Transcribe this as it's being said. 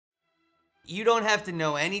You don't have to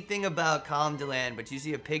know anything about Colm Dillane, but you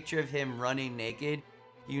see a picture of him running naked,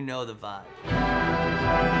 you know the vibe.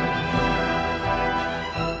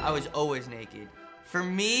 I was always naked. For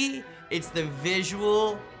me, it's the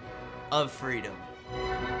visual of freedom.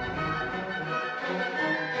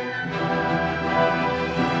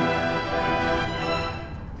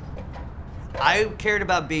 I cared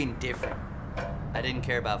about being different. I didn't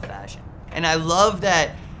care about fashion. And I love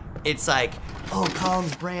that it's like, oh,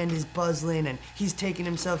 Colm's brand is buzzing and he's taking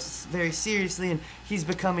himself very seriously and he's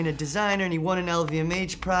becoming a designer and he won an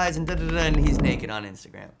LVMH prize and da-da-da, and he's naked on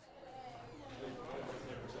Instagram.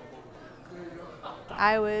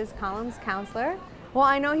 I was Colm's counselor. Well,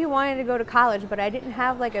 I know he wanted to go to college, but I didn't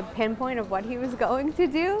have like a pinpoint of what he was going to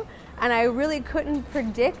do. And I really couldn't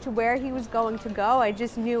predict where he was going to go. I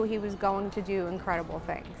just knew he was going to do incredible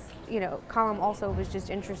things. You know, Colm also was just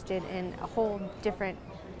interested in a whole different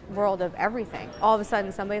world of everything. All of a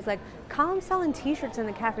sudden somebody's like, Colm's selling t-shirts in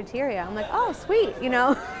the cafeteria. I'm like, oh, sweet, you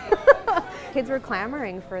know. Kids were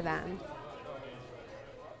clamoring for them.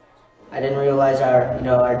 I didn't realize our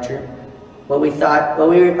what we thought,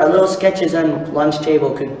 our little sketches on lunch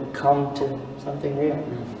table could come to something real.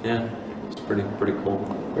 Yeah, it's pretty cool.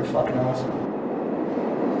 We're fucking awesome.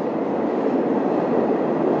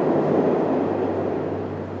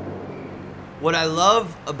 What I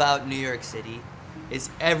love about New York City is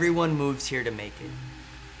everyone moves here to make it.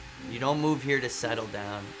 You don't move here to settle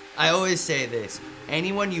down. I always say this,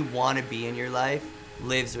 anyone you want to be in your life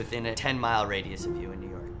lives within a 10-mile radius of you in New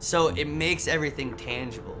York. So it makes everything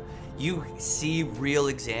tangible. You see real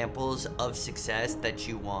examples of success that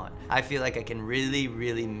you want. I feel like I can really,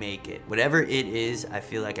 really make it. Whatever it is, I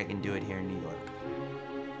feel like I can do it here in New York.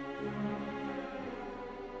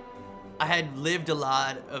 I had lived a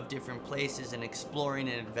lot of different places and exploring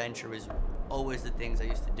and adventure was always the things I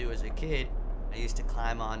used to do as a kid. I used to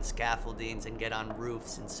climb on scaffoldings and get on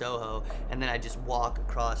roofs in Soho, and then I just walk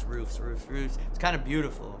across roofs. It's kind of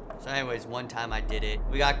beautiful. So anyways, one time I did it.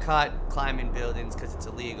 We got caught climbing buildings because it's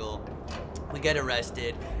illegal. We get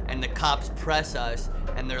arrested, and the cops press us,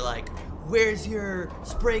 and they're like, where's your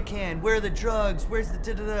spray can? Where are the drugs? Where's the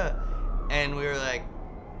da-da-da? And we were like,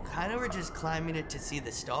 kind of we're just climbing it to see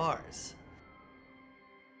the stars.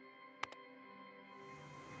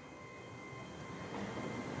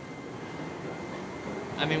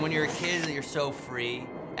 I mean, when you're a kid, you're so free.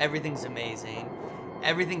 Everything's amazing.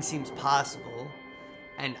 Everything seems possible.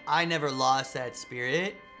 And I never lost that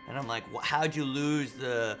spirit. And I'm like, how'd you lose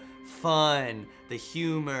the fun, the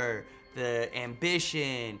humor, the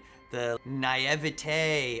ambition, the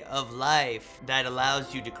naivete of life that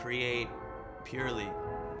allows you to create purely?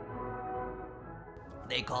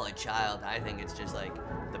 They call it child. I think it's just like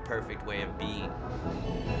the perfect way of being.